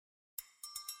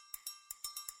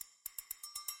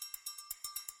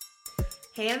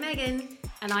Hey, I'm Megan.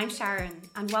 And I'm Sharon,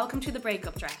 and welcome to The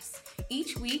Breakup Dress.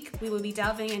 Each week, we will be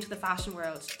delving into the fashion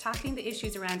world, tackling the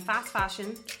issues around fast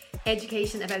fashion,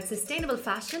 Education about sustainable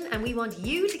fashion, and we want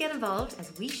you to get involved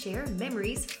as we share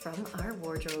memories from our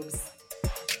wardrobes.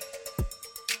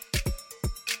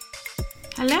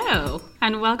 Hello,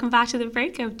 and welcome back to The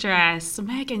Breakup Dress.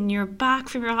 Megan, you're back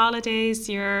from your holidays.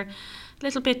 You're a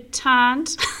little bit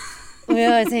tanned.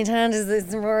 Well, I'd say tanned is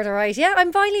the word, right? Yeah,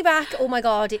 I'm finally back. Oh my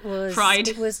God, it was... Fried.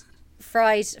 It was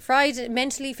fried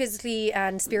mentally, physically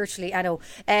and spiritually. I know.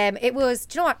 It was,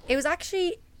 do you know what? It was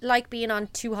actually like being on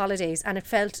 2 holidays, and it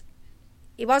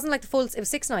wasn't like the full, it was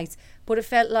 6 nights, but it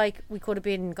felt like we could have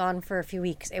been gone for a few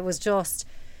weeks. It was just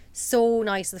so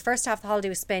nice. The first half of the holiday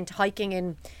was spent hiking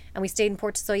and we stayed in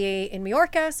Puerto Soye in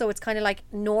Mallorca, so it's kind of like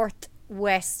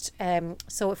northwest.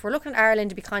 So if we're looking at Ireland,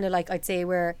 it'd be kind of like, I'd say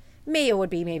where Mayo would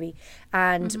be maybe.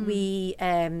 And we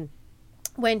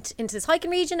went into this hiking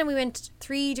region, and we went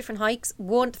 3 different hikes.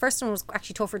 The first one was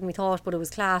actually tougher than we thought, but it was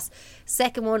class.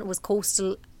 Second one was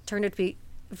coastal, turned out to be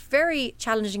very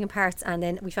challenging in parts, and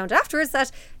then we found out afterwards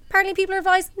that apparently people are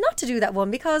advised not to do that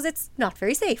one because it's not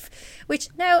very safe, which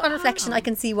now on reflection I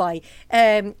can see why.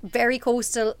 Very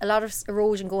coastal, a lot of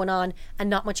erosion going on, and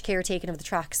not much care taken of the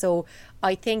track. So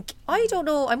I don't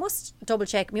know, I must double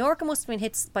check. Mallorca must have been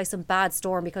hit by some bad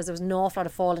storm because there was an awful lot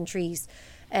of fallen trees,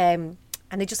 and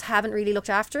they just haven't really looked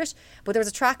after it. But there was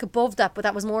a track above that, but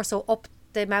that was more so up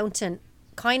the mountain,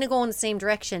 kind of going the same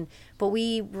direction, but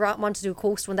we wanted to do a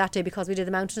coast one that day because we did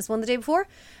the mountainous one the day before,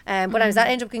 but anyways, that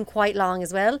ended up being quite long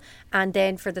as well. And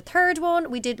then for the third one,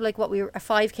 we did like a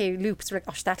 5k loop. So we're like,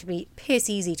 gosh, that'll be piss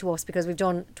easy to us because we've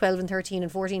done 12 and 13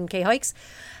 and 14k hikes,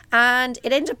 and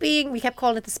it ended up being, we kept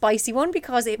calling it the spicy one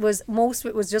because most of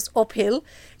it was just uphill.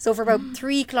 So for about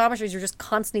 3 kilometers you're just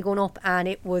constantly going up, and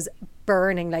it was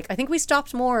burning. Like, I think we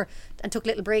stopped more and took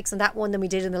little breaks on that one than we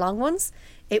did in the long ones.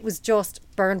 It was just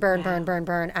burn,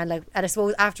 and I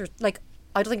suppose after, like,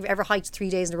 I don't think we've ever hiked 3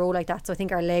 days in a row like that, so I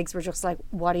think our legs were just like,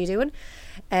 what are you doing?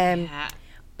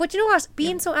 But you know what,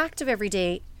 being so active every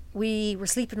day, we were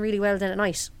sleeping really well then at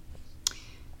night.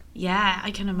 Yeah,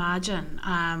 I can imagine.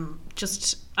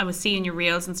 I was seeing your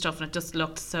reels and stuff, and it just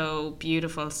looked so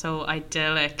beautiful, so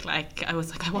idyllic. Like, I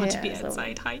was like, I want to be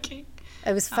outside hiking.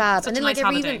 It was fab. And then like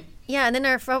every evening,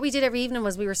 what we did every evening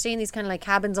was we were staying in these kind of like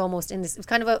cabins almost in this. It was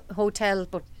kind of a hotel,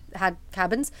 but had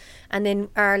cabins. And then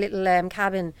our little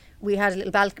cabin, we had a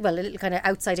little a little kind of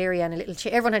outside area, and a little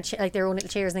everyone had like their own little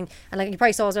chairs and thing. And like you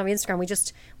probably saw us on Instagram,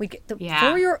 we get the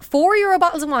 €4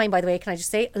 bottles of wine, by the way. Can I just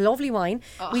say, lovely wine?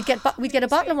 We'd get a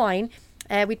bottle of wine.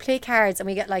 We'd play cards, and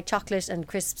we get like chocolate and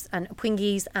crisps and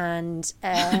Twingies and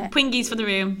Twingies for the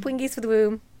room. Twingies for the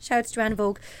room. Shout out to Joanna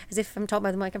Vogue, as if I'm talking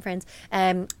about the mic and friends.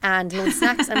 And loads of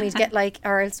snacks, and we'd get like,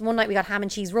 or else one night we got ham and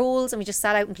cheese rolls, and we just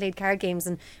sat out and played card games,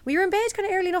 and we were in bed kind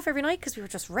of early enough every night because we were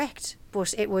just wrecked.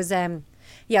 But it was it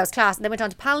was class. And then went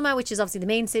on to Palma, which is obviously the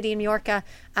main city in Mallorca,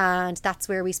 and that's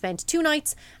where we spent 2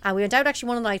 nights. And we went out actually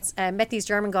one of the nights, met these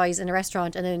German guys in a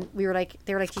restaurant, and then they were like,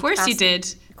 of course you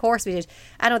did. Of course we did.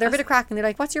 I know, they're a bit of crack, and they're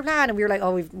like, what's your plan? And we were like,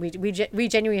 oh, we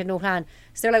genuinely had no plan.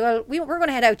 So they're like, well, we're going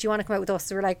to head out. Do you want to come out with us?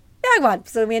 So we're like, yeah, I want.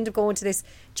 So we ended up going to this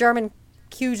German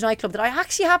huge nightclub that I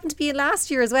actually happened to be in last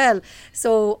year as well.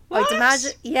 So what? I'd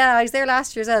imagine, I was there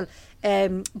last year as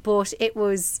well. But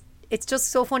it's just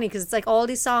so funny because it's like all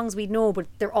these songs we know, but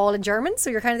they're all in German.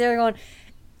 So you're kind of there going,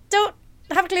 don't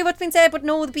have a clue what's been said, but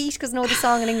know the beat because know the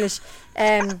song in English.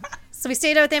 So we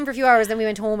stayed out with them for a few hours, then we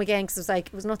went home again because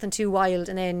it was nothing too wild.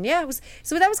 And then that was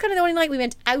kind of the only night we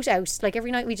went out. Like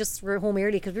every night we just were home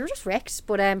early because we were just wrecked.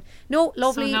 But no,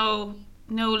 lovely. So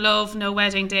no love, no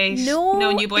wedding date,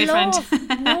 no new boyfriend,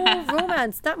 no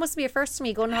romance. That must be a first to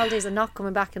me, going on holidays and not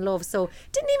coming back in love. So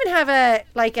didn't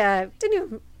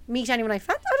even meet anyone I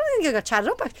fancied. I don't think I got chatted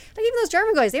up. Like even those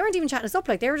German guys, they weren't even chatting us up.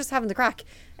 Like they were just having the crack.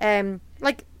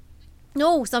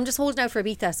 No, so I'm just holding out for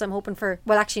Ibiza. So I'm hoping for,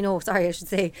 well, actually no, sorry, I should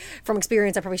say from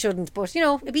experience I probably shouldn't, but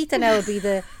Ibiza now would be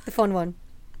the fun one.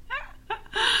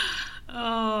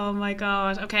 Oh my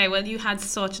God. Okay, well, you had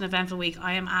such an eventful week.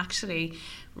 I am actually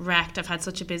wrecked. I've had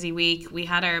such a busy week. We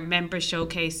had our members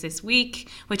showcase this week,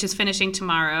 which is finishing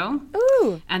tomorrow.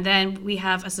 Ooh. And then we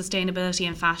have a sustainability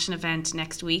and fashion event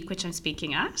next week, which I'm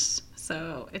speaking at.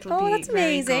 So it'll be that's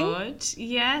very amazing. good.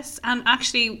 Yes. And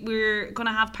actually, we're going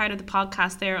to have part of the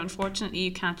podcast there. Unfortunately,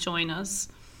 you can't join us.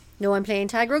 No, I'm playing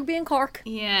tag rugby in Cork.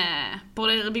 Yeah, but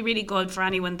it'll be really good for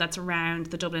anyone that's around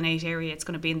the Dublin 8 area. It's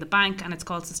going to be in the bank, and it's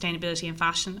called Sustainability and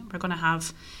Fashion. We're going to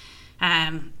have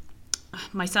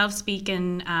myself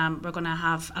speaking, we're going to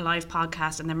have a live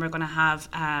podcast, and then we're going to have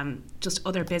just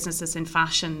other businesses in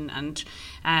fashion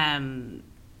and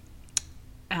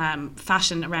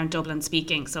fashion around Dublin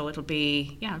speaking. So it'll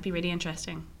be really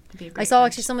interesting. I saw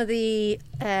actually some of the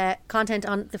content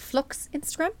on the Flux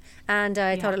Instagram, and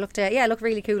I thought it looked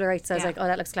really cool, right? So I was like, oh,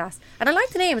 that looks class. And I like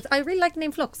the name. I really like the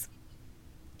name Flux.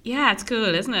 Yeah, it's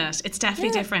cool, isn't it? It's definitely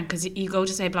different, because you go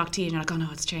to say Block T and you're like, oh no,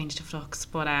 it's changed to Flux.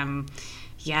 But so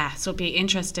it'll be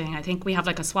interesting. I think we have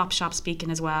like a swap shop speaking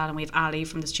as well, and we have Ali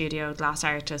from the studio, Glass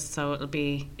Artist, so it'll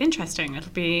be interesting.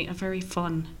 It'll be a very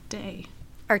fun day.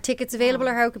 Are tickets available,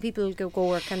 or how can people go,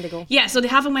 or can they go? Yeah, so they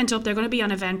haven't went up. They're going to be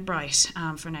on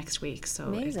Eventbrite for next week, so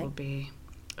amazing.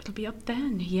 It'll be up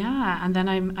then. Yeah, and then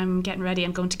I'm getting ready.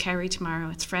 I'm going to Kerry tomorrow.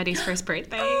 It's Freddie's first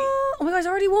birthday. Oh my God, he's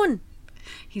already won.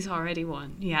 He's already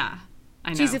won. Yeah,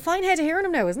 I know. He's a fine head of hair on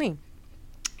him now, isn't he?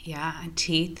 Yeah, and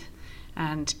teeth.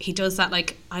 And he does that,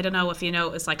 like, I don't know if you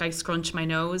notice, like, I scrunch my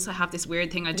nose. I have this weird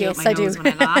thing I do with my nose when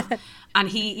I laugh. And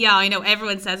I know,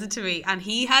 everyone says it to me. And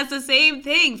he has the same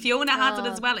thing. Fiona has it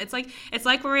as well. It's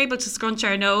like we're able to scrunch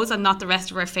our nose and not the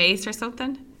rest of our face or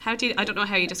something. I don't know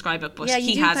how you describe it, but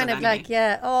he has it anyway.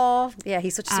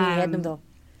 He's such a sweet head in him though.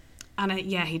 And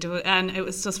he does. And it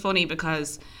was just funny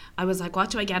because I was like, what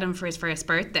do I get him for his first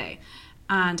birthday?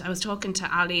 And I was talking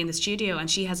to Ali in the studio,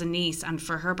 and she has a niece, and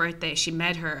for her birthday she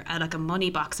made her like a money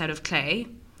box out of clay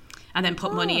and then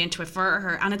put money into it for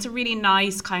her. And it's a really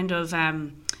nice kind of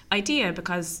idea,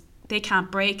 because they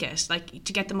can't break it. Like,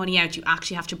 to get the money out, you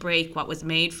actually have to break what was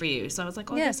made for you. So I was like,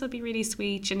 this will be really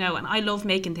sweet, And I love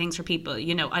making things for people,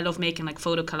 I love making like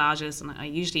photo collages, and I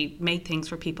usually make things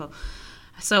for people.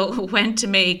 So went to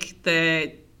make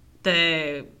the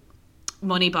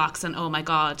money box, and oh my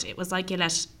God, it was like you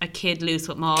let a kid loose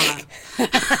with Mala. The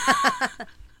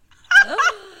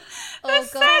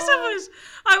set of it,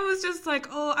 I was just like,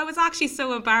 I was actually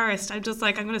so embarrassed. I'm just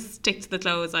like, I'm going to stick to the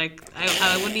clothes. Like,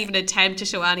 I wouldn't even attempt to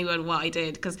show anyone what I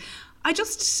did, because I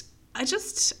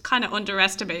just kind of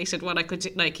underestimated what I could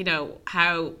do, like,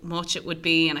 how much it would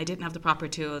be, and I didn't have the proper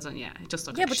tools, and it just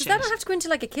looked like but shit. does that not have to go into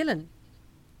like a kiln?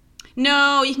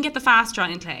 No, you can get the fast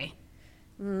drying clay.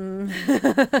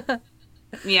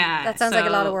 Yeah, that sounds like a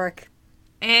lot of work.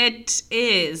 It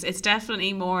is. It's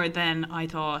definitely more than I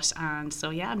thought, and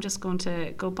so I'm just going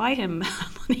to go buy him a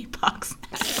money box.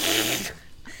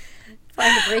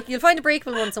 You'll find a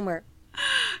breakable one somewhere.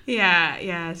 Yeah,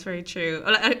 it's very true.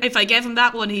 If I gave him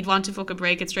that one, he'd want to fucking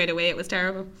break it straight away. It was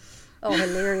terrible. Oh,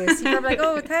 hilarious! He'd probably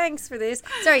like, thanks for this.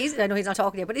 Sorry, I know he's not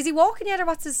talking yet, but is he walking yet, or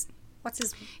what's his?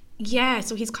 Yeah,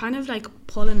 so he's kind of like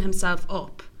pulling himself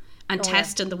up and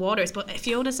testing the waters. But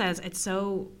Fiona says it's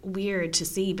so weird to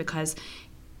see, because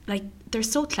like, they're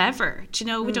so clever. Do you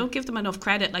know, we don't give them enough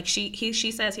credit. Like,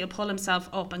 she says he'll pull himself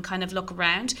up and kind of look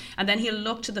around, and then he'll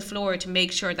look to the floor to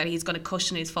make sure that he's going to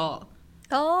cushion his fall.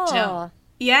 Oh. Do you know?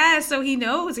 Yeah, so he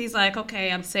knows. He's like,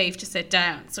 okay, I'm safe to sit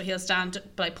down. So he'll stand,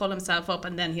 like, pull himself up,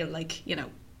 and then he'll, like,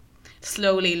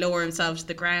 slowly lower himself to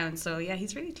the ground. So yeah,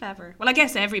 he's really clever. Well, I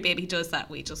guess every baby does that.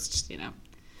 We just,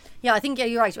 Yeah, I think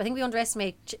you're right. I think we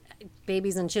underestimate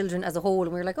babies and children as a whole,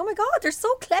 and we're like, oh my God, they're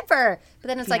so clever. But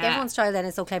then it's like everyone's child then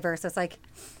is so clever. So it's like,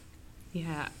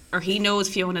 yeah. Or he knows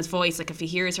Fiona's voice. Like, if he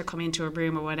hears her come into a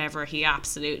room or whatever, he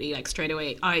absolutely, like, straight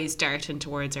away, eyes darting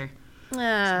towards her.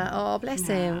 Bless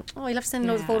him. Oh, he'll have to send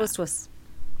loads of photos to us.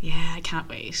 Yeah, I can't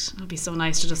wait. It'll be so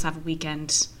nice to just have a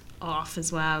weekend off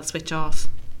as well, switch off.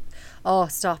 Oh,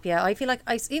 stop! Yeah, I feel like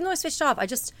even though I switched off, I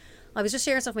was just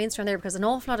sharing stuff on my Instagram there, because an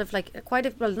awful lot of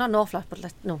not an awful lot,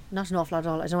 but not an awful lot at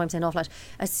all. I don't know why I'm saying awful lot.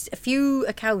 A few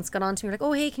accounts got on to me like,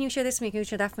 oh hey, can you share this for me? Can you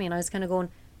share that for me? And I was kind of going,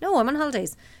 no, I'm on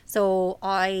holidays. So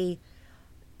I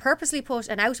purposely put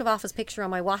an out of office picture on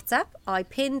my WhatsApp. I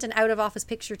pinned an out of office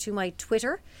picture to my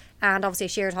Twitter, and obviously I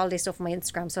shared holiday stuff on my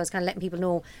Instagram. So I was kind of letting people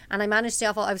know. And I managed to stay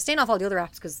off. I was staying off all the other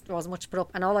apps because there wasn't much to put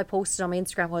up. And all I posted on my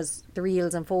Instagram was the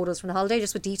reels and photos from the holiday,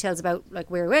 just with details about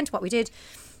like where we went, what we did.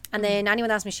 And then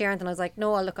anyone asked me to share anything, I was like,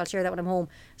 no, I'll share that when I'm home.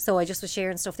 So I just was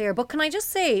sharing stuff there. But can I just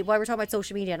say, while we're talking about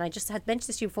social media, and I just had mentioned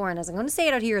this to you before, and I'm going to say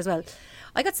it out here as well.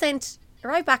 I got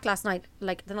arrived back last night,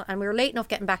 and we were late enough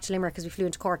getting back to Limerick because we flew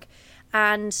into Cork.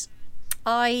 And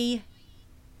I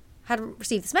had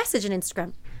received this message on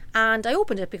Instagram, and I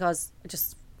opened it because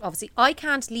obviously I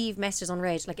can't leave messages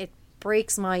unread. Like, it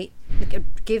gives my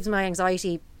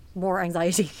anxiety more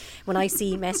anxiety when I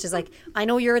see messages like, I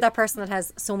know you're that person that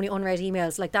has so many unread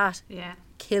emails, like that. Yeah,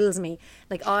 kills me.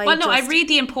 Like, I read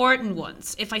the important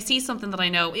ones. If I see something that I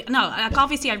know, like,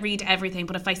 obviously I read everything,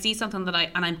 but if I see something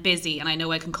that I'm busy and I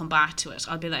know I can come back to it,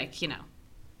 I'll be like,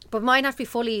 but mine have to be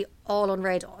fully all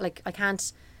unread. Like, I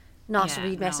can't not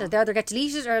read messages. They either get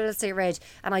deleted or let's say read.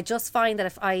 And I just find that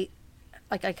if I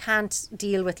can't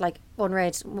deal with like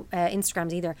unread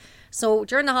Instagrams either. So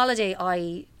during the holiday,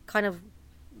 I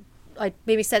I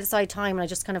maybe set aside time and I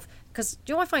just kind of, because do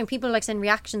you know what I find, people like send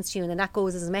reactions to you and then that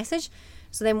goes as a message.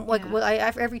 So then like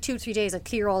every 2-3 days I'd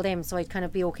clear all them so I'd kind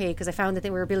of be okay, because I found that they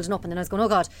were building up and then I was going, oh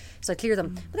god, so I'd clear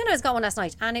them. But then I got one last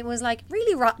night and it was like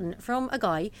really rotten from a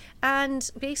guy, and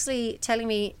basically telling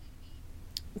me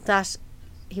that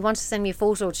he wanted to send me a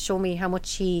photo to show me how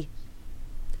much he,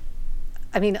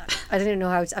 I mean, I don't even know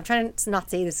how I'm trying to not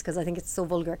say this because I think it's so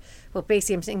vulgar, but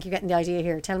basically I think you're getting the idea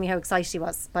here, telling me how excited he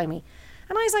was by me.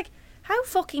 And I was like, how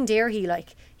fucking dare he?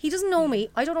 Like, he doesn't know me,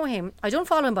 I don't know him, I don't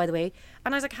follow him, by the way.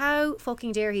 And I was like, how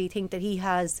fucking dare he think that he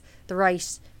has the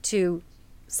right to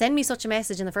send me such a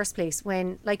message in the first place,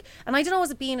 when like, and I don't know,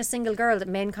 as it being a single girl, that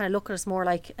men kind of look at us more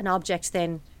like an object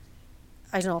than,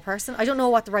 I don't know, a person. I don't know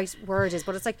what the right word is,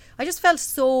 but it's like, I just felt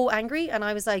so angry and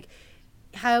I was like,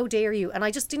 how dare you? And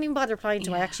I just didn't even bother replying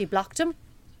to him. I actually blocked him.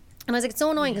 And I was like, it's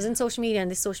so annoying, because in social media, in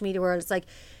this social media world, it's like,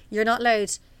 you're not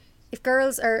allowed, if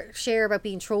girls share about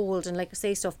being trolled and like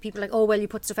say stuff, people are like, oh well, you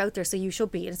put stuff out there so you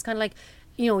should be. And it's kind of like,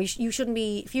 you know, you shouldn't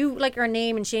be, if you like are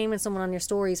name and shaming someone on your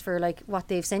stories for like what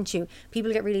they've sent you,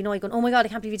 people get really annoyed going, oh my god, I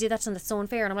can't believe you did that to them, that's so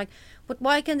unfair. And I'm like, but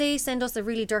why can they send us a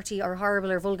really dirty or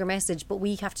horrible or vulgar message, but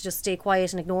we have to just stay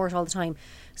quiet and ignore it all the time?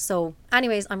 So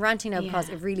anyways, I'm ranting now because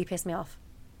it really pissed me off.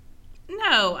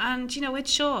 No, and you know, it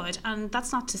should. And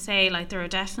that's not to say, like, there are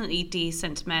definitely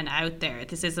decent men out there.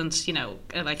 This isn't, you know,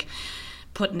 like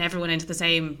putting everyone into the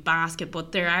same basket,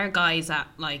 but there are guys that,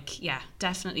 like, yeah,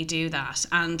 definitely do that.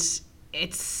 And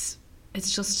it's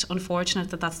just unfortunate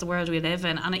that that's the world we live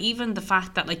in. And even the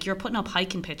fact that, like, you're putting up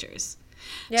hiking pictures.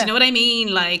 Do you know what I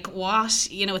mean? Like,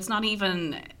 what? You know, it's not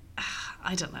even,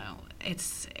 I don't know.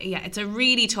 It's a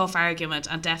really tough argument,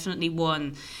 and definitely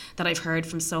one that I've heard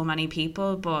from so many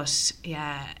people. But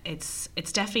yeah, it's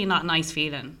definitely not a nice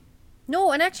feeling.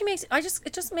 No, and actually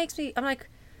it just makes me, I'm like,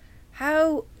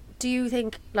 how do you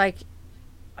think, like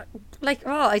I've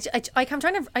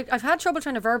had trouble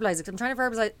trying to verbalize it. I'm trying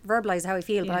to verbalize how I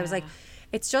feel, but I was like,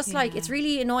 it's just like, it's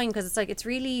really annoying, because it's like, it's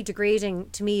really degrading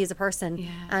to me as a person,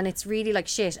 and it's really like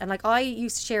shit. And like, I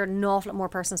used to share an awful lot more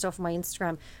personal stuff on my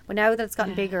Instagram, but now that it's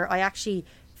gotten bigger, I actually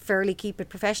fairly keep it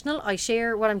professional. I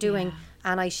share what I'm doing,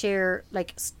 and I share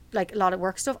like a lot of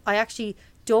work stuff. I actually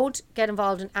don't get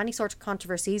involved in any sort of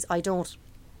controversies. I don't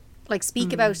like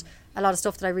speak about a lot of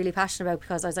stuff that I'm really passionate about,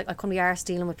 because I was like, I couldn't be arsed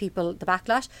dealing with people, the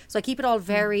backlash. So I keep it all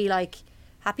very like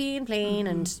happy and plain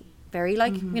and very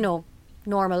like, you know,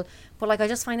 normal. But like, I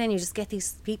just find then you just get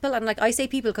these people, and like, I say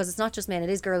people because it's not just men, it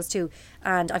is girls too,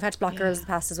 and I've had to block girls in the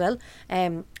past as well,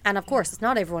 and of course it's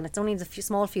not everyone, it's only the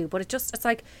small few, but it's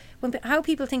like, how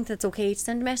people think that it's okay to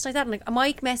send a message like that. And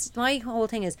like, my whole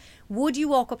thing is, would you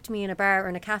walk up to me in a bar or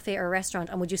in a cafe or a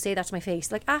restaurant and would you say that to my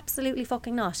face? Like, absolutely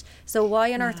fucking not. So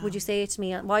why on earth would you say it to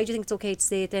me, and why do you think it's okay to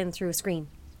say it then through a screen?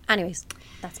 Anyways,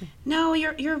 that's me. No,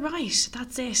 you're right.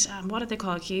 That's it. What do they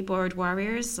call keyboard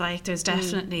warriors? Like, there's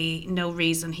definitely no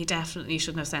reason. He definitely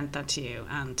shouldn't have sent that to you,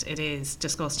 and it is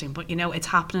disgusting. But you know, it's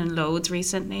happening loads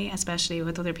recently, especially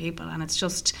with other people, and it's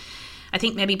just, I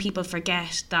think maybe people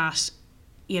forget that,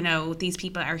 you know, these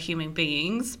people are human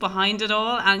beings behind it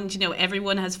all, and you know,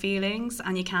 everyone has feelings,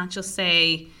 and you can't just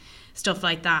say stuff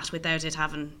like that without it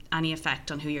having any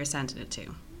effect on who you're sending it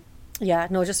to. Yeah,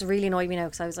 no, it just really annoyed me now,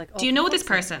 because I was like, oh, do you know this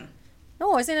person?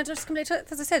 No, I was saying it just complete,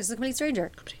 as I said, it's a complete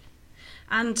stranger.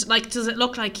 And like, does it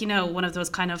look like, you know, one of those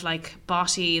kind of like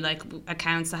botty like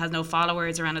accounts that has no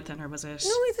followers or anything, or was it?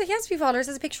 No, he has a few followers.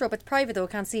 There's a picture up. It's private though, I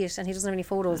can't see it, and he doesn't have any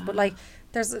photos. But like,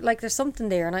 there's something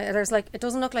there, and there's like, it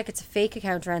doesn't look like it's a fake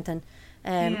account or anything.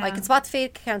 I can spot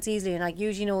fake accounts easily, and like, you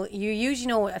usually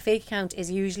know a fake account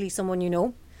is usually someone you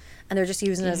know, and they're just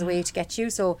using it as a way to get you.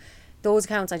 So those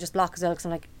accounts I just block as well, because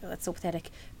I'm like, oh, that's so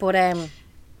pathetic. But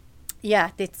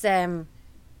yeah, it's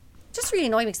just really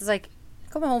annoying me, because it's like,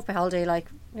 coming home from my holiday, like,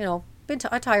 you know, I'm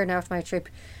tired now after my trip,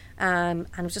 and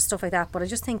it was just stuff like that. But I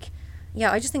just think,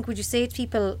 would you say it to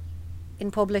people in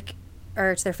public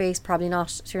or to their face? Probably not.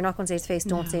 So you're not going to say it to face,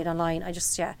 don't say it online. I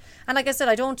just, and like I said,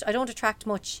 I don't attract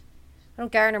much, I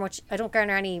don't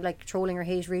garner any like trolling or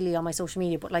hate really on my social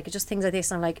media, but like, it's just things like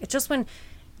this, and I'm like, it's just when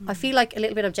I feel like a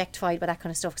little bit objectified by that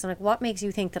kind of stuff, because I'm like, what makes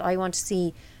you think that I want to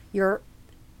see your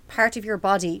part of your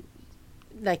body?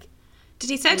 Like, did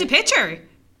he send a picture?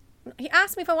 He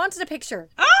asked me if I wanted a picture.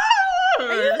 Oh!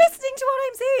 Are you listening to what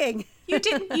I'm saying? You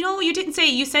didn't. You didn't say.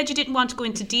 You said you didn't want to go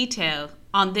into detail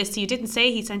on this. You didn't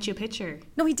say he sent you a picture.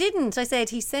 No, he didn't. I said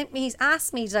he's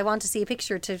asked me, did I want to see a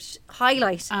picture to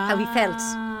highlight how he felt.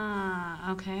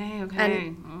 Ah, okay.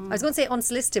 And I was going to say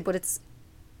unsolicited, but it's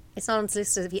not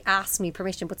unsolicited if he asked me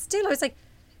permission. But still, I was like,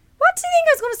 what do you think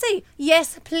I was going to say?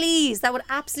 Yes, please. That would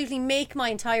absolutely make my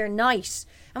entire night.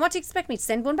 And what do you expect me to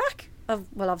send one back?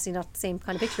 well, obviously not the same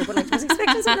kind of picture, but like, was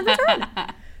expecting something in return.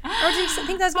 Or do you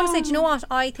think that I was going to say, do you know what?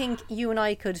 I think you and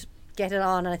I could get it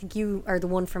on, and I think you are the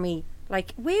one for me.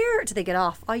 Like, where do they get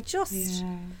off? I just...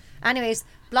 Yeah. Anyways,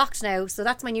 blocked now, so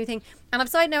that's my new thing. And I've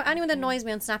decided now, anyone that annoys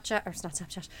me on Snapchat, or not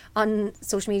Snapchat, on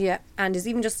social media, and is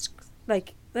even just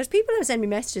like, there's people who send me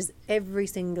messages every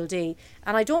single day,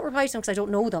 and I don't reply to them because I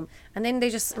don't know them, and then they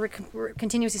just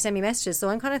continuously send me messages. So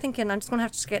I'm kind of thinking I'm just going to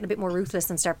have to get a bit more ruthless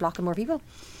and start blocking more people.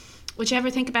 Would you ever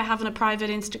think about having a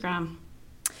private Instagram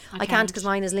account? I can't, because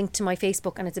mine is linked to my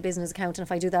Facebook and it's a business account, and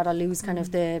if I do that I'll lose kind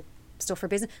of the stuff for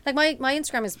business. Like my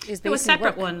Instagram is basically a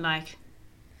separate work. one, like.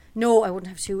 No, I wouldn't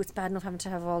have to. It's bad enough having to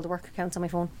have all the work accounts on my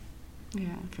phone. Yeah,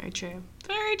 very true.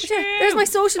 Very true. Yeah, there's my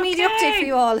social media update for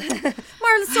you all. Moral of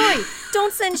the story,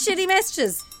 don't send shitty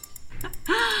messages.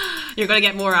 You're going to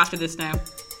get more after this now.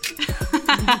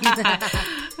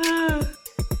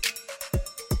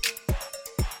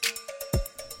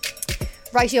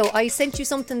 Right, yo, I sent you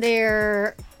something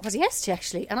there, was it yesterday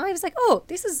actually? And I was like, oh,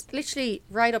 this is literally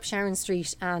right up Sharon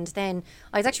Street. And then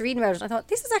I was actually reading about it. I thought,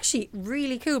 this is actually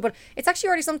really cool, but it's actually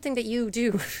already something that you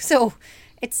do. So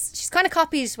she's kind of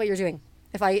copied what you're doing,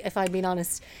 if I'm being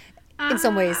honest, in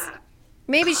some ways.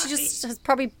 Maybe she just has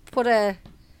probably put her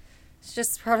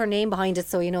name behind it,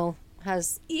 so, you know,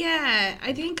 has... Yeah,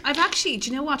 I think I've actually, do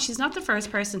you know what? She's not the first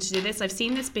person to do this. I've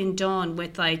seen this being done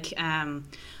with, like...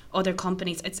 other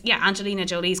companies. It's Angelina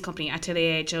Jolie's company,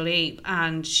 Atelier Jolie,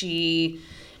 and she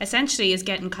essentially is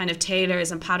getting kind of tailors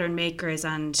and pattern makers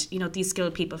and, you know, these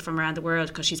skilled people from around the world,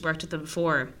 because she's worked with them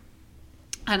before.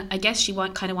 And I guess she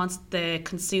kind of wants the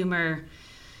consumer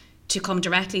to come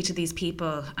directly to these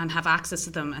people and have access to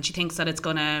them, and she thinks that it's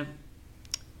going to,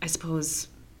 I suppose,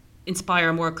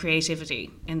 inspire more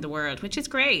creativity in the world, which is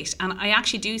great. And I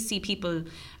actually do see people,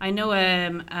 I know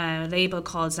a label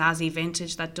called Zazie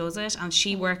Vintage that does it, and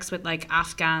she works with like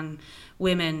Afghan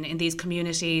women in these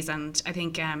communities, and I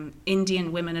think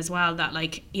Indian women as well, that,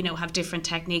 like, you know, have different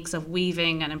techniques of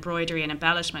weaving and embroidery and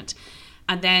embellishment,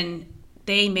 and then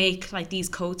they make like these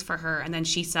coats for her, and then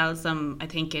she sells them, I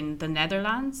think, in the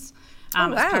Netherlands.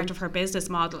 As part of her business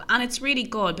model. And it's really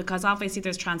good because obviously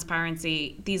there's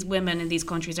transparency. These women in these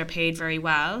countries are paid very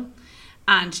well,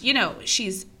 and, you know,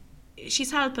 she's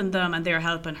helping them and they're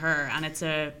helping her, and it's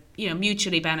a, you know,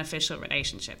 mutually beneficial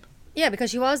relationship. Yeah,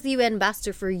 because she was the UN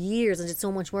ambassador for years and did so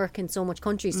much work in so much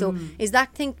countries. So is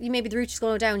that thing, maybe the route she's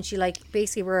going down, she like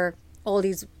basically where all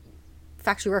these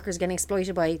factory workers getting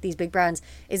exploited by these big brands,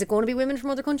 is it going to be women from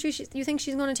other countries you think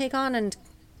she's going to take on? And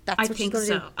I think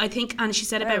so. I think, and she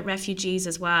said about refugees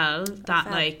as well, that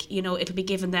like, you know, it'll be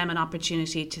giving them an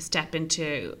opportunity to step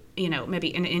into, you know,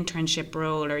 maybe an internship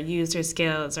role or use their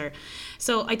skills, or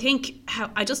so I think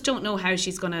I just don't know how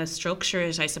she's going to structure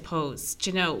it, I suppose.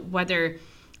 Do you know, whether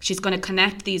she's going to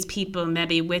connect these people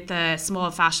maybe with a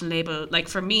small fashion label, like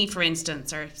for me, for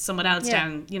instance, or someone else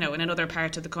down, you know, in another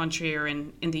part of the country, or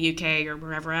in the UK or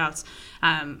wherever else.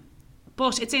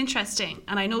 But it's interesting,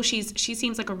 and I know she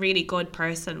seems like a really good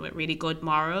person with really good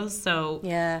morals. So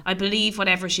I believe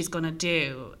whatever she's going to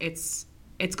do, it's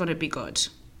going to be good.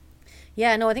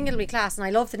 Yeah, no, I think it'll be class, and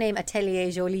I love the name Atelier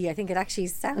Jolie. I think it actually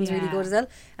sounds really good as well.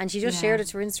 And she just shared it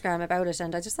to her Instagram about it,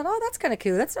 and I just thought, oh, that's kind of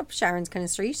cool. That's up Sharon's kind of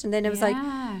street. And then it was like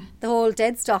the whole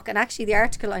dead stock, and actually the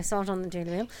article, I saw it on the Daily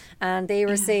Mail, and they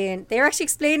were saying, they were actually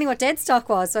explaining what dead stock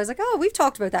was. So I was like, oh, we've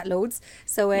talked about that loads.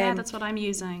 So that's what I'm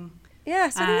using. Yeah,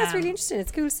 so I think that's really interesting.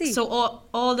 It's cool to see. So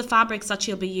all the fabrics that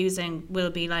she'll be using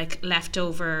will be like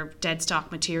leftover dead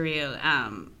stock material.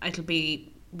 It'll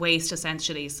be waste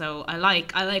essentially. So I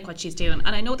like what she's doing.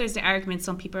 And I know there's the argument,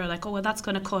 some people are like, oh, well, that's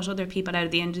going to cut other people out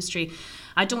of the industry.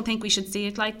 I don't think we should see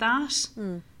it like that.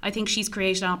 I think she's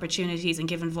created opportunities and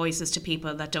given voices to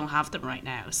people that don't have them right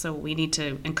now. So we need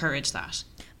to encourage that.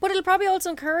 But it'll probably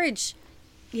also encourage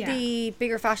the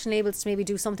bigger fashion labels to maybe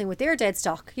do something with their dead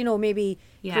stock, you know, maybe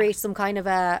create some kind of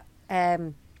a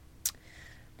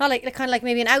not like kind of like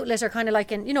maybe an outlet, or kind of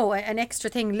like an extra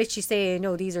thing, literally say, you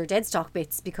know, these are dead stock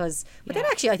bits, because but then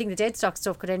actually I think the dead stock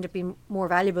stuff could end up being more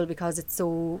valuable, because it's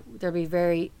so there'll be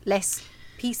very less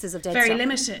pieces of dead stock. Very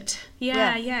limited.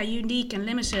 Yeah, unique and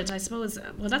limited, I suppose.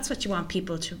 Well, that's what you want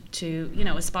people to you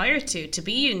know, aspire to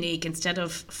be unique, instead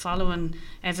of following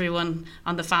everyone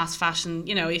on the fast fashion,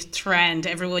 you know, trend,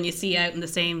 everyone you see out in the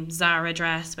same Zara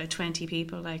dress, about 20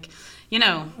 people, like, you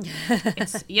know,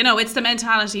 it's, you know, it's the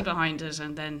mentality behind it.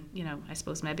 And then, you know, I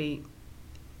suppose maybe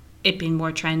it being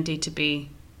more trendy to be,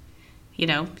 you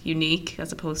know, unique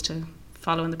as opposed to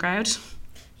following the crowd.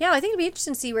 Yeah, I think it'll be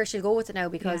interesting to see where she'll go with it now,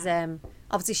 because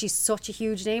obviously she's such a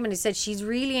huge name, and he said she's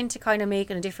really into kind of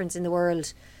making a difference in the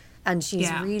world, and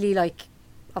she's really like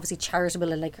obviously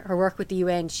charitable, and like her work with the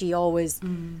UN, she always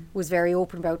was very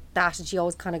open about that, and she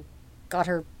always kind of got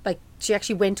her, like, she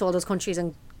actually went to all those countries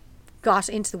and got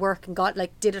into the work and got,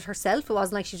 like, did it herself. It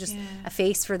wasn't like she was just a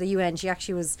face for the UN. She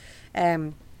actually was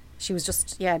she was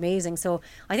just amazing. So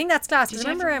I think that's class. Because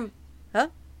remember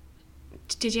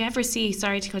did you ever see,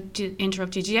 sorry to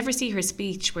interrupt you, did you ever see her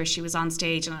speech where she was on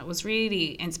stage, and it was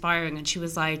really inspiring, and she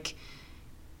was like,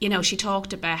 you know, she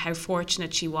talked about how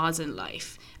fortunate she was in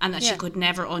life, and that she could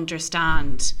never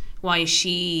understand why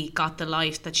she got the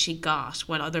life that she got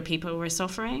while other people were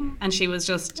suffering. And she was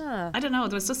just, I don't know,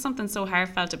 there was just something so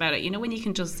heartfelt about it. You know, when you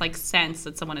can just like sense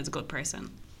that someone is a good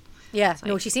person. Yeah, like,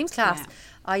 no, she seems class. yeah.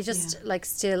 I just I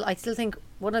still think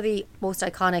one of the most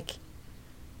iconic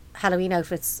Halloween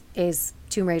outfits is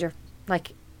Tomb Raider.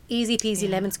 Like, easy peasy,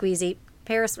 lemon squeezy,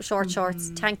 pair of short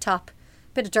shorts, tank top,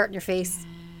 bit of dirt in your face,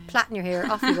 plait in your hair,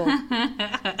 off you go.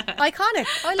 Iconic.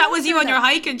 That was you on your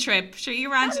hiking trip. Sure, you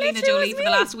were Angelina Jolie for the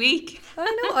last week.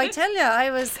 I know, I tell you,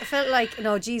 I felt like,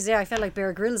 no, geez, I felt like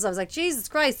Bear Grylls. I was like, Jesus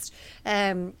Christ.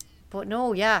 But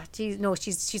no,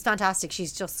 she's fantastic.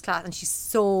 She's just class, and she's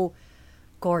so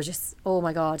gorgeous. Oh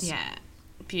my God. Yeah,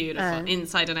 beautiful,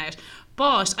 inside and out.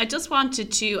 But I just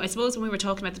wanted to, I suppose when we were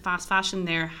talking about the fast fashion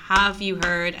there, have you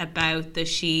heard about the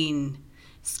Shein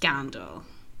scandal?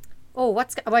 Oh,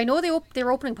 I know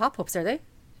they're opening pop-ups, are they?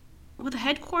 Well, the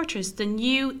headquarters, the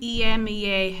new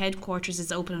EMEA headquarters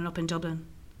is opening up in Dublin.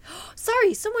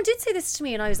 Sorry, someone did say this to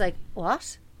me, and I was like,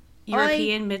 what?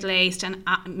 European, Middle East and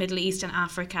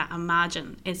Africa,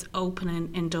 imagine, is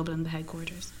opening in Dublin, the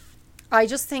headquarters. I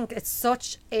just think it's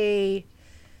such a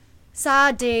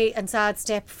sad day and sad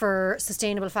step for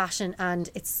sustainable fashion, and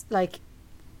it's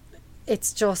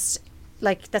just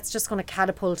like that's just going to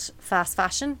catapult fast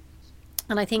fashion.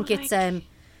 And I think it's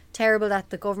terrible that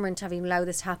the government have even allowed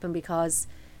this to happen, because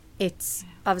it's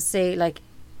obviously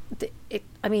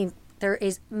there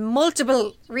is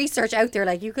multiple research out there.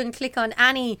 Like, you can click on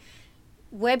any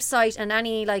website and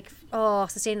any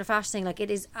sustainable fashion thing, like, it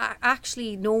is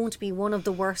actually known to be one of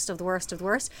the worst of the worst of the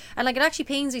worst. And like, it actually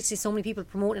pains me to see so many people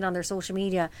promoting it on their social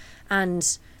media,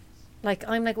 and like,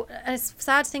 I'm like, and it's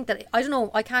sad to think that, I don't know,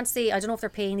 I can't say, I don't know if they're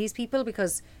paying these people,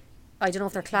 because I don't know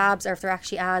if they're collabs or if they're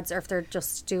actually ads, or if they're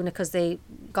just doing it because they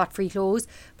got free clothes.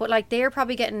 But like, they're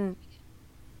probably getting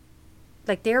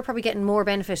more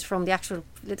benefit from the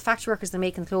factory workers that are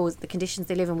making clothes, the conditions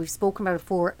they live in. We've spoken about it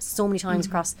for so many times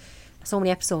across so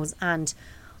many episodes, and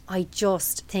I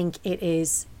just think it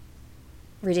is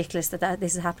ridiculous that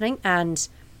this is happening. And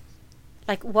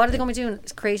like, what are they going to do?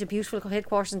 Create a beautiful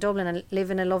headquarters in Dublin and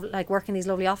live in work in these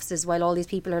lovely offices, while all these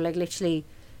people are like literally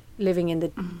living in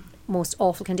the most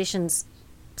awful conditions,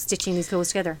 stitching these clothes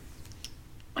together.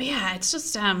 Yeah, it's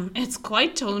just it's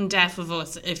quite tone deaf of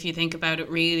us, if you think about it,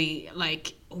 really.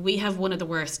 Like, we have one of the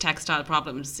worst textile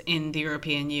problems in the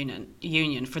European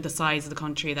Union for the size of the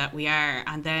country that we are,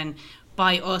 and then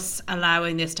by us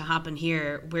allowing this to happen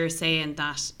here, we're saying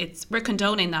that we're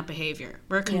condoning that behaviour.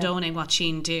 We're condoning what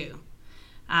Shein do.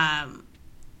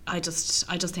 I just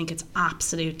think it's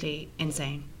absolutely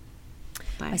insane.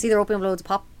 I see they're opening loads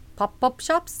of pop-up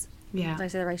shops. Yeah. Did I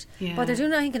say that right? Yeah. But they're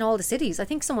doing it, I think, in all the cities. I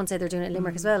think someone said they're doing it in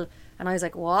Limerick as well. And I was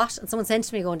like, what? And someone sent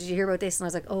to me going, did you hear about this? And I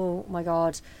was like, oh my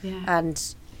God. Yeah.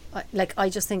 And I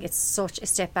just think it's such a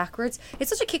step backwards. It's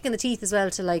such a kick in the teeth as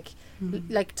well to like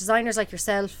designers like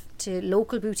yourself, to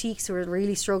local boutiques who are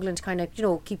really struggling to kind of,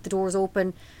 keep the doors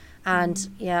open. And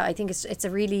I think it's a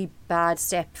really bad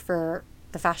step for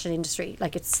the fashion industry.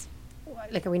 Like, it's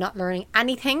like, are we not learning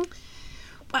anything?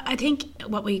 But I think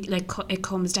what it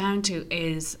comes down to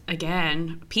is,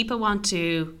 again, people want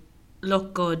to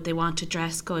look good, they want to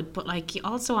dress good, but like, you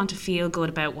also want to feel good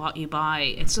about what you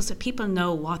buy. It's just that people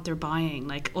know what they're buying.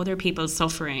 Like, other people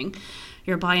suffering,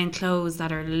 you're buying clothes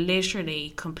that are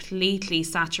literally completely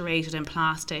saturated in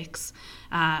plastics,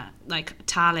 like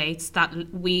phthalates, that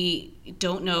we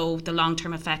don't know the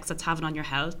long-term effects that's having on your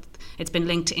health. It's been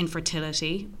linked to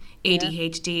infertility,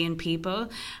 ADHD in people,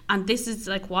 and this is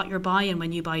like what you're buying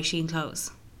when you buy Shein clothes.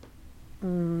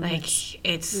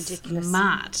 It's ridiculous.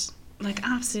 Mad, like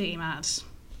absolutely mad.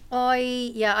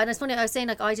 And it's funny, I was saying,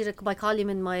 like, I did my column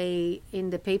in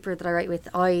the paper that I write with.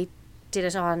 I did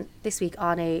it last week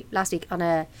on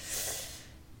a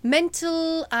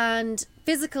mental and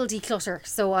physical declutter.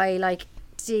 So I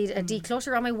did a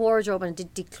declutter on my wardrobe, and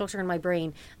did declutter in my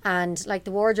brain. And like,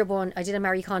 the wardrobe one, I did a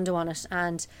Marie Kondo on it,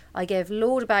 and I gave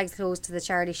load of bags of clothes to the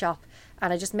charity shop,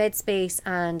 and I just made space,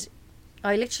 and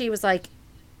I literally was like,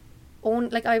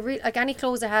 any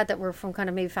clothes I had that were from kind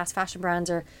of maybe fast fashion brands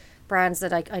or brands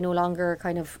that I no longer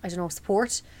kind of, I don't know,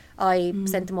 support. I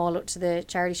sent them all up to the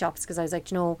charity shops because I was like,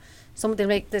 you know,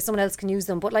 someone else can use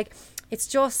them. But like, it's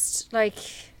just like,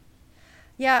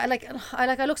 yeah, I looked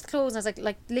at the clothes and I was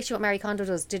like literally what Marie Kondo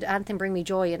does. Did Anthem bring me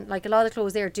joy? And like a lot of the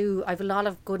clothes there do. I have a lot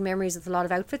of good memories with a lot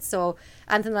of outfits. So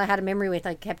Anthem that I had a memory with,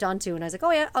 I kept on to, and I was like,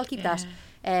 oh yeah, I'll keep that.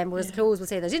 Whereas the clothes will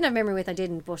say that I didn't have memory with, I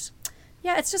didn't. But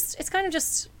yeah, it's kind of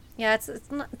just, yeah, it's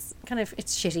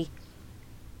shitty.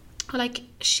 Like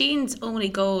Shein's only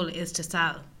goal is to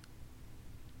sell.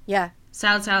 Yeah.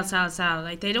 Sell.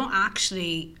 Like they don't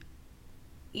actually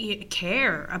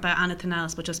care about anything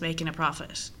else but just making a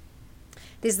profit.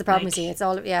 This is the problem, you see. It's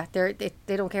all, yeah, they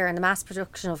don't care. And the mass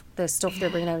production of the stuff they're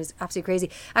bringing out is absolutely crazy.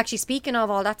 Actually, speaking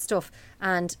of all that stuff,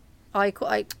 and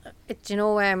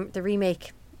the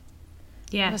remake.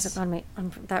 Yes. What's it on me?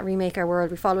 That remake, Our World.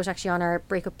 We follow it actually on our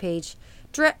breakup page.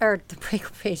 The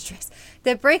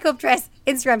breakup dress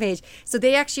Instagram page. So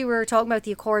they actually were talking about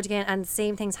the Accord again, and the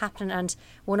same things happening. And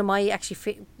one of my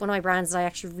brands that I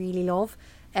actually really love,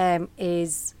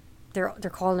 is they're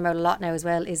calling them out a lot now as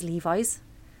well, is Levi's.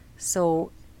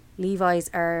 So Levi's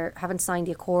haven't signed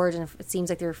the Accord, and it seems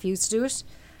like they refuse to do it,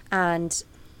 and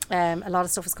a lot of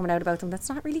stuff is coming out about them that's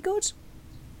not really good.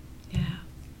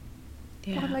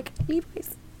 But I'm like,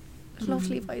 Levi's, I love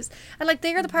Levi's, and like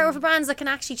they are the powerful brands that can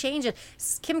actually change it.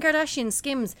 Kim Kardashian,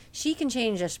 Skims, she can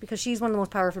change it because she's one of the most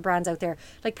powerful brands out there.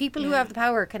 Like people who have the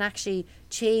power can actually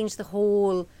change the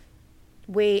whole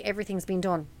way everything's been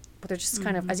done. But they're just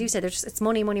kind of, as you said, it's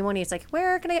money. It's like,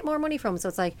 where can I get more money from? So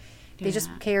it's like, they just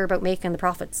care about making the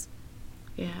profits.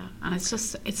 Yeah, and it's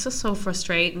just so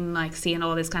frustrating, like seeing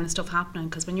all this kind of stuff happening,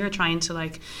 because when you're trying to,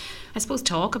 like, I suppose,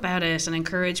 talk about it and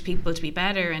encourage people to be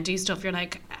better and do stuff, you're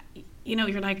like,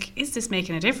 is this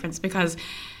making a difference? Because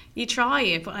you try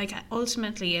it, but like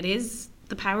ultimately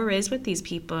the power is with these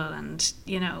people, and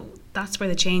you know that's where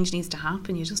the change needs to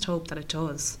happen. You just hope that it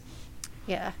does.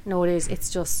 Yeah, no, it is. It's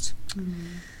just.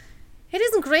 It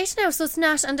isn't great now, so it's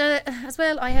not. And as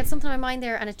well, I had something on my mind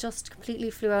there, and it just completely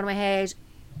flew out of my head.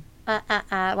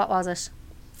 What was it?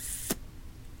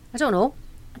 I don't know.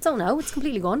 It's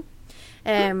completely gone.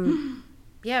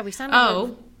 Yeah, we stand.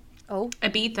 Oh,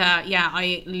 Ibiza. Yeah,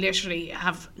 I literally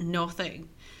have nothing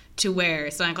to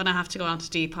wear, so I'm gonna have to go on to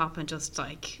Depop and just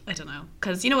like, I don't know,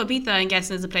 because Ibiza, I'm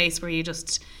guessing, is a place where you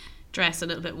just dress a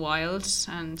little bit wild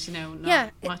and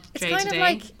not what it's day kind to of day.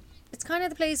 like. It's kind of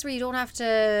the place where you don't have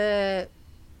to.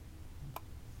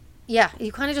 Yeah,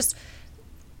 you kind of just.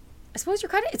 I suppose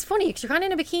it's funny because you're kind of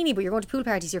in a bikini, but you're going to pool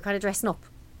parties. You're kind of dressing up.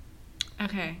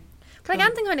 Okay. But like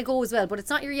Anthem kind of go as well, but it's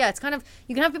not it's kind of,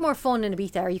 you can have a bit more fun in a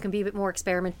beat there. You can be a bit more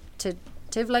experimentative.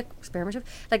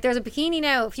 Like there's a bikini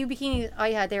now, a few bikinis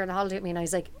I had there on the holiday with me, and I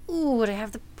was like, ooh, would I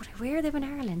wear them in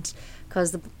Ireland?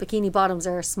 Because the bikini bottoms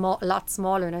are a lot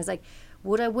smaller, and I was like,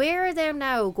 would I wear them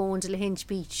now going to Lahinch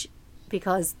Beach?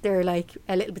 Because they're like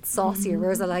a little bit saucier,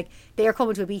 whereas they're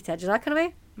coming to Ibiza. Do you know that kind of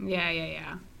way?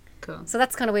 Yeah. Cool. So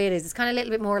that's kind of way it is. It's kind of a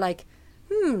little bit more like,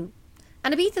 And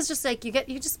Ibiza's just like, I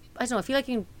don't know, I feel like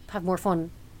you can have more fun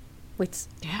with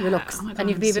your looks. Oh my God, and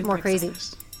you can be a bit more crazy.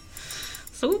 Excited.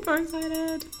 Super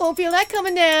excited. Won't feel that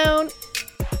coming down.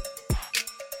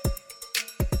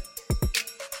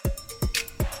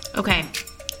 Okay,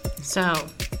 so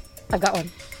I've got one.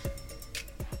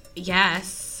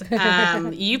 Yes.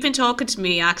 You've been talking to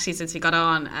me actually since we got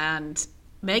on, and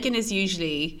Megan is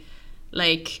usually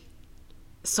like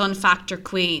sun factor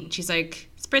queen. She's like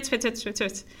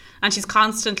spritz, and she's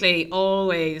constantly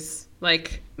always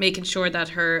like making sure that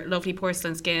her lovely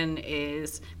porcelain skin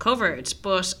is covered.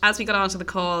 But as we got onto the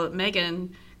call,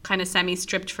 Megan kind of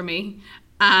semi-stripped for me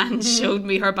and showed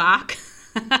me her back.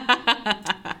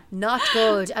 Not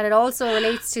good. And it also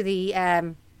relates to the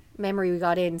memory we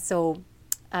got in. So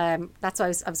that's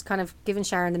why I was kind of giving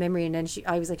Sharon the memory, and then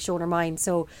I was like showing her mine.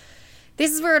 So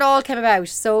this is where it all came about.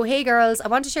 So hey girls, I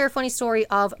want to share a funny story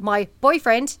of my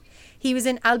boyfriend. He was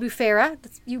in Albufeira.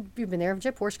 You've been there, haven't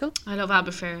you? Portugal. I love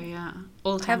Albufeira, yeah.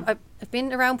 Old town. I've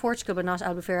been around Portugal, but not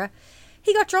Albufeira.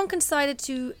 He got drunk and decided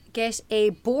to get a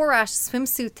Borat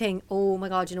swimsuit thing. Oh my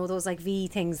God, those like V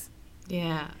things.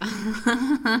 Yeah.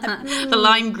 The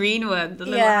lime green one. The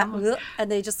little and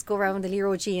they just go around the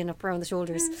Leroy G and up around the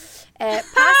shoulders.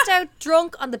 Passed out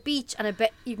drunk on the beach, and I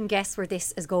bet you can guess where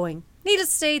this is going. Needless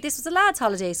to say, this was a lad's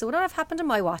holiday, so it would not have happened on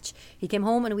my watch. He came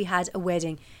home and we had a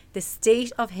wedding. The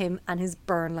state of him and his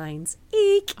burn lines.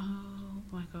 Eek! Oh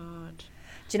my God.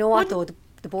 Do you know what though? The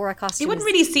Borat costume. You wouldn't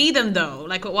really see them though,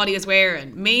 like with what he was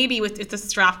wearing. Maybe if the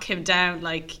strap came down,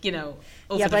 like, over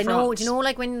yeah, but I know. front. Do you know,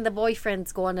 like when the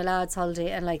boyfriends go on a lad's holiday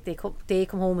and like they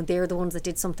come home and they're the ones that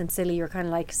did something silly, you're kind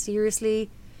of like, seriously,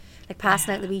 like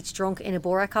passing out on the beach drunk in a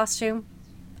Borat costume.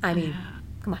 I mean,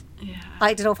 come on. Yeah.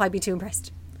 I don't know if I'd be too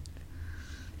impressed.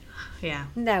 Yeah.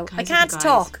 No, Guys I are can't the guys.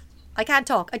 talk. I can't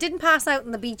talk. I didn't pass out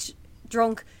on the beach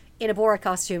drunk in a Borat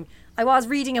costume. I was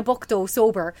reading a book though,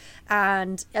 sober,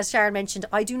 and as Sharon mentioned,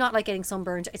 I do not like getting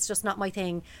sunburned. It's just not my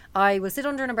thing. I will sit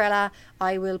under an umbrella,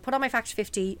 I will put on my Factor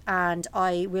 50, and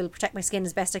I will protect my skin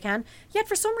as best I can. Yet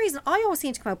for some reason, I always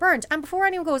seem to come out burnt. And before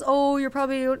anyone goes, oh, you're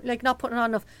probably like not putting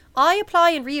on enough, I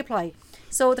apply and reapply.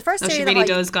 So the first No, day she of the really hike,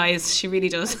 does, guys. She really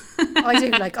does. I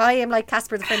do. Like, I am like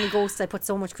Casper the Friendly Ghost. I put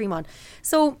so much cream on.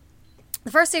 So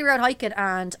the first day we were out hiking,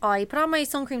 and I put on my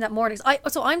sun cream that morning.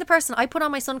 So I'm the person, I put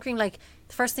on my sun cream like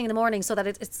the first thing in the morning so that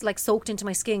it's like soaked into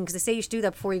my skin, because they say you should do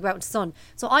that before you go out into the sun.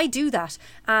 So I do that.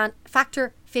 And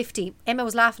Factor 50, Emma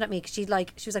was laughing at me because she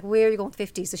was like, where are you going with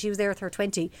 50? So she was there with her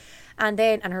 20 and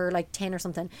her like 10 or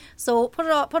something. So put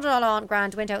it all on,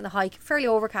 grand, went out on the hike, fairly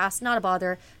overcast, not a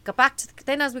bother. Got back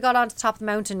then as we got on to the top of the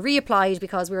mountain, reapplied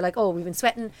because we were like, oh, we've been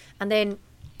sweating. And then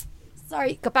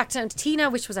got back down to Tina,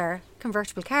 which was our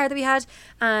convertible car that we had,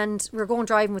 and we were going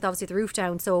driving with obviously the roof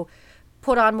down, so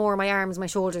put on more of my arms, my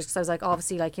shoulders, because I was like,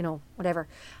 obviously, like, you know, whatever.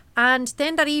 And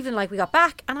then that evening, like, we got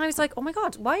back, and I was like, oh my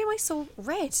god, why am I so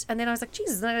red? And then I was like,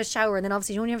 Jesus. And then I had a shower, and then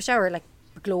obviously when you have a shower, like,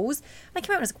 it glows. And I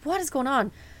came out and I was like, what is going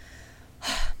on?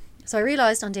 So I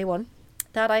realised on day one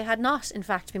that I had not in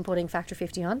fact been putting Factor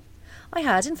 50 on. I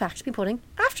had in fact been putting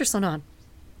After Sun on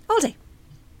all day.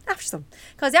 After Sun,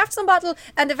 because the After Sun bottle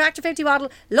and the Factor 50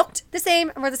 bottle looked the same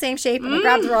and were the same shape, and I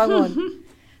grabbed the wrong one.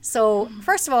 So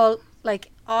first of all, like,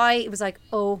 I was like,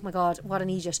 oh my god, what an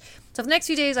idiot. So for the next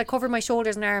few days I covered my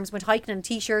shoulders and arms, went hiking in a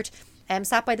t-shirt,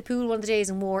 sat by the pool one of the days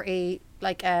and wore a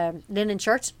linen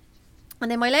shirt. And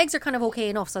then my legs are kind of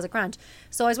okay enough, so I was like, grand.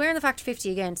 So I was wearing the Factor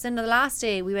 50 again. So then the last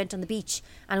day we went on the beach,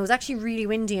 and it was actually really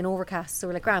windy and overcast. So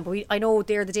we're like, grand. But I know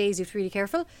they're the days you have to be really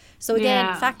careful. So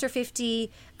again, Factor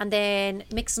 50, and then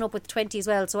mixing up with 20 as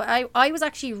well. So I was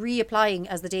actually reapplying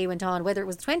as the day went on. Whether it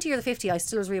was the 20 or the 50, I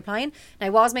still was reapplying. And I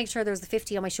was making sure there was the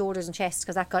 50 on my shoulders and chest,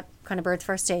 because that got kind of burnt the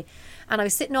first day. And I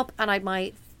was sitting up, and I had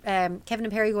my Kevin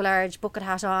and Perry Go Large bucket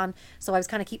hat on. So I was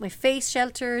kind of keep my face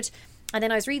sheltered. And then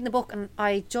I was reading the book, and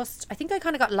I think I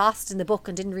kind of got lost in the book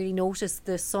and didn't really notice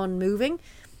the sun moving.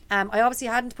 I obviously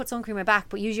hadn't put sun cream on my back,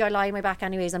 but usually I lie on my back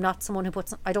anyways. I'm not someone who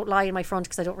I don't lie in my front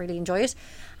because I don't really enjoy it.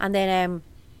 And then,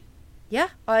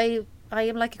 I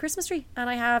am like a Christmas tree, and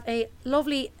I have I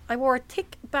wore a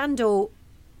thick bandeau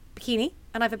bikini,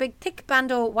 and I have a big thick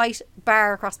bandeau white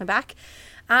bar across my back.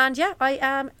 And yeah, I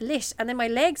am lit. And then my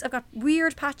legs, I've got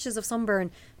weird patches of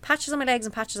sunburn, patches on my legs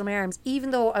and patches on my arms,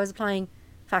 even though I was applying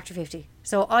Factor 50.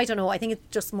 So I don't know, I think it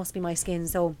just must be my skin.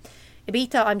 So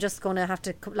Ibiza, I'm just going to have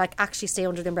to like actually stay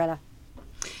under the umbrella.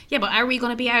 Yeah, but are we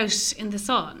going to be out in the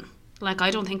sun? Like, I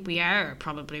don't think we are.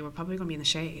 Probably we're probably going to be in the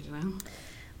shade, you know.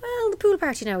 Well, the pool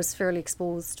party now is fairly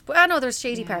exposed, but I know there's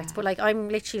shady parts, but like I'm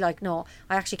literally like, no,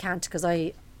 I actually can't, because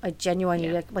I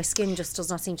genuinely like, my skin just does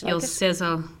not seem to You'll like it.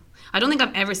 sizzle. I don't think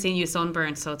I've ever seen you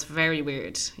sunburned, so it's very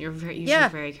weird. You're usually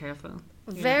very careful.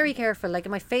 Very careful. Like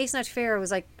in my face, not fair,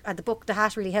 was like at the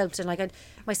hat really helped, and like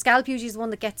my scalp usually is the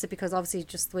one that gets it, because obviously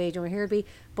just the way your hair would be.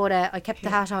 But I kept the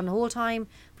hat on the whole time.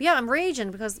 But yeah, I'm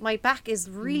raging because my back is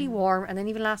really warm, and then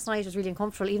even last night it was really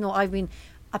uncomfortable. Even though I've been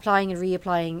applying and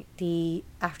reapplying the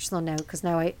After Sun now, because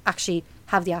now I actually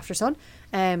have the After Sun.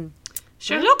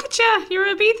 Sure, look at you. You're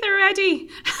Ibiza ready.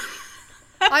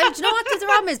 Do you know what the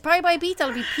problem is? Probably by Ibiza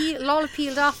I'll be all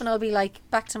peeled off, and I'll be like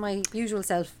back to my usual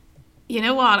self. You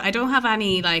know what? I don't have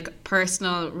any like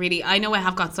personal really. I know I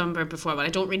have got sunburn before, but I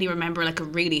don't really remember like a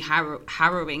really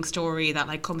harrowing story that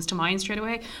like comes to mind straight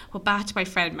away. But back to my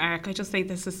friend Mark, I just think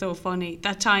this is so funny.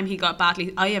 That time he got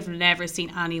badly. I have never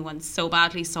seen anyone so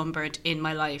badly sunburned in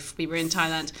my life. We were in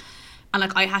Thailand, and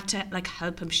like I had to like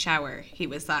help him shower. He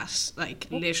was that like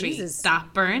literally Jesus.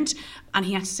 that burnt, and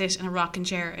he had to sit in a rocking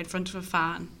chair in front of a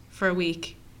fan for a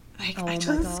week. Like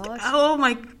oh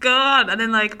my god! And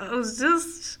then like I was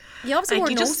just. You obviously like,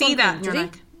 you just see that and you're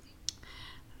like,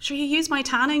 sure, you use my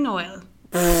tanning oil.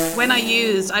 When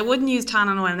I wouldn't use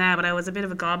tanning oil now, but I was a bit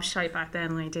of a gobshite back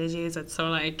then when I did use it. So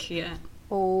like, yeah.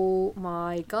 Oh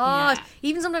my god! Yeah.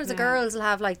 Even sometimes the girls will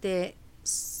have like the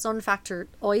sun factor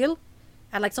oil,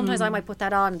 and like sometimes I might put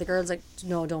that on, and the girls like,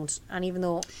 no, don't. And even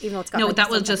though it's got like, that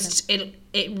will just it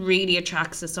really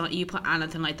attracts the sun. You put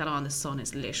anything like that on, the sun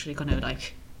is literally going to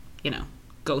like,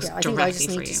 go directly I just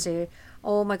for need you. to say,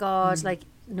 oh my god, like.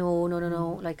 No.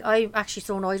 Like, I'm actually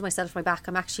so annoyed myself with my back.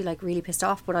 I'm actually like really pissed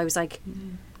off, but I was like,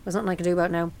 there's nothing I can do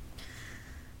about it now.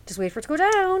 Just wait for it to go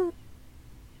down.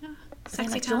 Yeah. Then,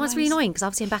 like, you know what's really annoying? Because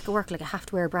obviously I'm back at work, like I have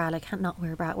to wear a bra. Like, I can't not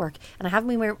wear a bra at work. And I haven't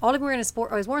been wearing, all I've been wearing is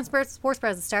I was wearing sports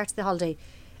bras at the start of the holiday.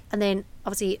 And then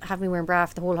obviously having me wearing bra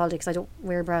for the whole holiday, because I don't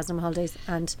wear bras on my holidays.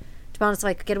 And to be honest, if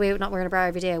I could get away with not wearing a bra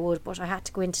every day, I would. But I had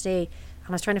to go in today, and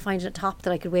I was trying to find a top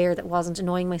that I could wear that wasn't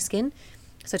annoying my skin.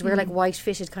 So I had to wear like white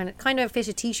fitted kind of a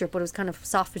fitted t-shirt, but it was kind of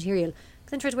soft material.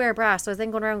 But then tried to wear a bra, so I was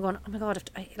then going around going, oh my god,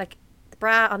 like the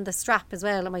bra on the strap as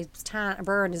well, and my tan and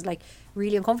burn is like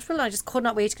really uncomfortable. And I just could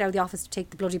not wait to get out of the office to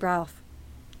take the bloody bra off.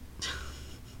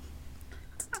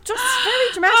 Just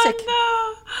very dramatic.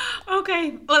 Oh no.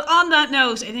 Okay. Well, on that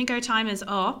note, I think our time is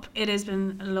up. It has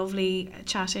been lovely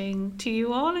chatting to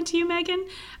you all and to you, Megan.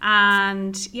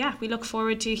 And yeah, we look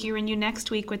forward to hearing you next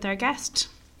week with our guest.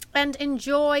 And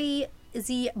enjoy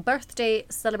the birthday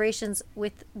celebrations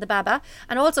with the Baba.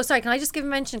 And also, sorry, can I just give a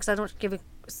mention, because I want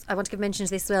to give mention to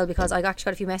this as well, because I actually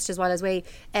got a few messages while I was away.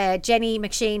 Jenny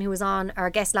McShane, who was on our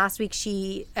guest last week,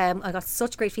 she I got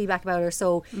such great feedback about her,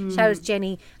 so shout out to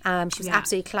Jenny. She was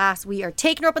absolutely class. We are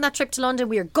taking her up on that trip to London.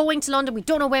 We are going to London. We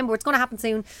don't know when, but it's going to happen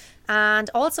soon. And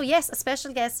also, yes, a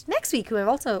special guest next week, who I'm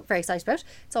also very excited about.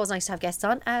 It's always nice to have guests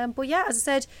on. But yeah, as I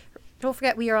said, don't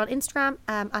forget, we are on Instagram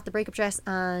at The Breakup Dress,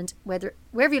 and wherever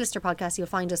you listen to our podcast, you'll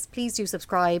find us. Please do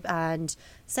subscribe and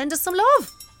send us some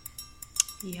love.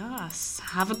 Yes.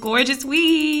 Have a gorgeous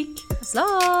week.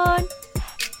 Slán.